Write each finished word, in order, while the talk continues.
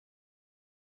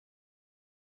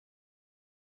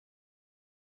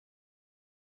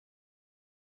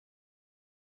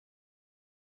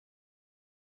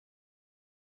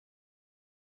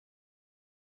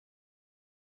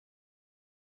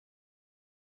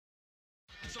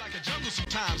It's like a jungle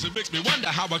sometimes, it makes me wonder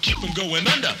how I keep from going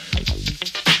under.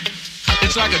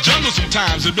 It's like a jungle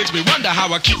sometimes, it makes me wonder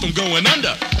how I keep from going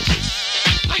under.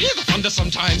 I hear the thunder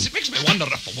sometimes, it makes me wonder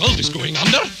if the world is going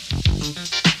under.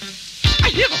 I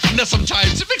hear the thunder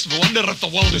sometimes, it makes me wonder if the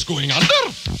world is going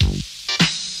under.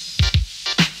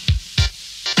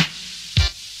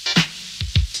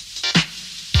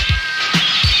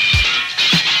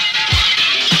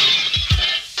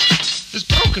 There's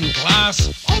broken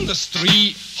glass on the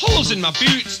street, holes in my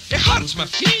boots, it hurts my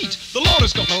feet. The law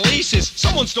has got my laces,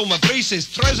 someone stole my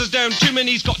braces, trousers down too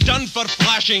many's got done for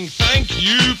flashing, thank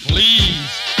you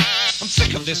please. I'm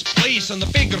sick of this place and the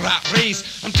big rat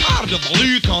race. I'm tired of the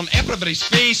look on everybody's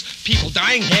face. People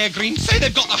dying hair green, say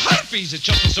they've got the herpes, it's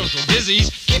just a social disease.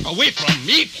 Keep away from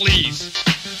me please.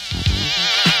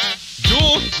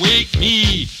 Don't wake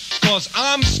me, 'cause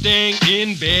I'm staying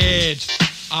in bed.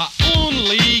 I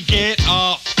only get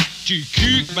up to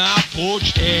cook my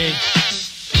poached egg.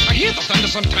 I hear the thunder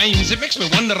sometimes, it makes me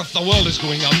wonder if the world is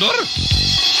going under.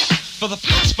 For the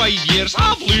past 5 years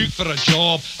I've looked for a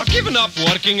job. I've given up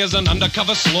working as an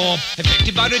undercover slob.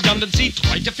 Affected by redundancy,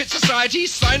 tried to fit society,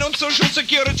 sign on social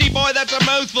security, boy that's a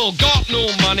mouthful. Got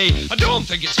no money, I don't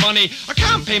think it's funny. I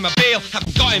can't pay my bail,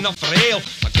 haven't got enough for ale.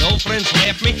 My girlfriend's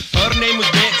left me, her name was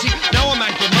Betsy. Now I'm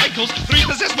Uncle Michael's,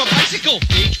 repossess my bicycle.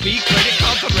 HP, credit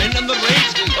card, the rent and the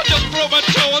rates. I just broke my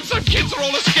toe on some kids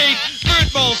roller skate.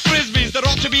 Footballs, frisbees, there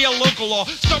ought to be a local law.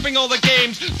 Stopping all the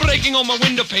games, breaking all my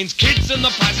window panes. Kids in the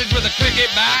passage with a cricket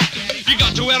bat. You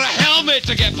got to wear a helmet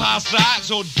to get past that.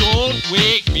 So don't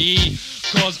wake me,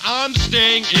 'cause I'm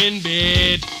staying in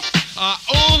bed. I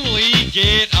only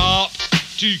get up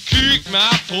to cook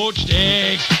my poached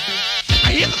egg.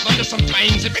 I hear the thunder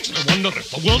sometimes, it makes me wonder if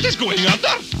the world is going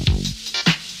under.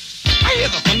 I hear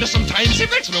the thunder sometimes, it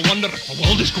makes me wonder if the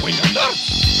world is going under.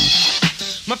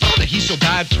 My brother, he's so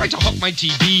bad, tried to hook my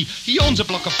TV. He owns a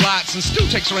block of flats and still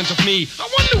takes rent of me. I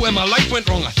wonder where my life went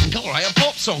wrong. I think I'll write a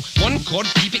pop song. One chord,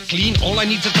 keep it clean, all I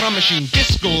need's a drum machine.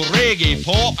 Disco, reggae,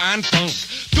 pop and funk.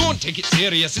 Don't take it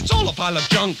serious, it's all a pile of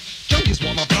junk. Junk is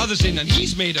what my brother's in and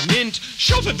he's made a mint.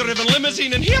 Chauffeur-driven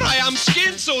limousine and here I am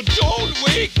skinned. So don't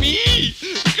wake me,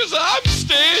 'cause I'm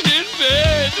staying in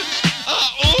bed. I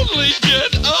only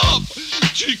get up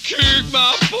to cook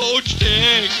my poached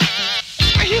egg.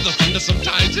 I hear the thunder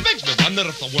sometimes, it makes me wonder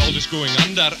if the world is going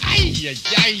under. Ay, ay,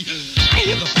 ay. I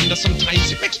hear the thunder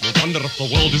sometimes, it makes me wonder if the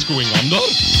world is going under.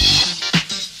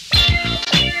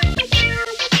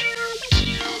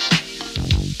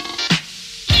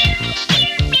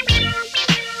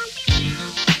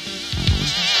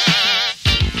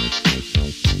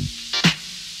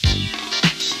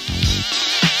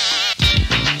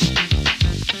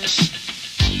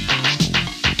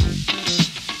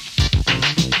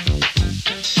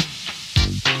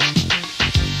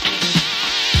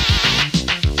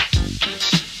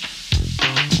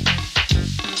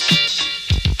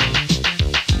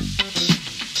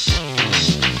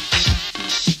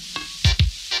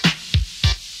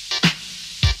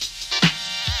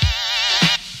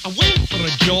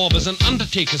 Job as an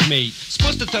undertaker's mate.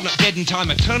 Supposed to turn up dead in time,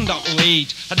 I turned up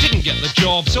late. I didn't get the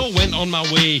job, so I went on my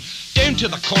way. Down to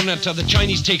the corner to the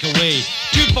Chinese takeaway.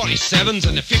 247s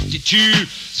and a 52.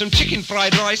 Some chicken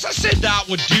fried rice, I said that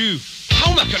would do.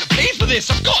 How am I going to pay for this?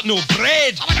 I've got no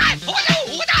bread.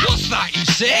 What's that you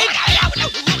said?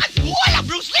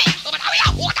 Bruce Lee.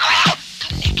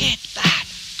 Click it that.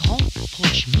 Don't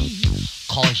push me,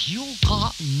 'cause you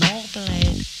got no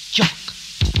bread. Jock.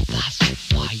 That's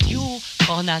why you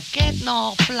gonna get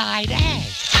no fried egg.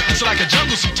 It's like a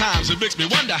jungle sometimes, it makes me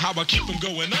wonder how I keep from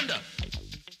going under.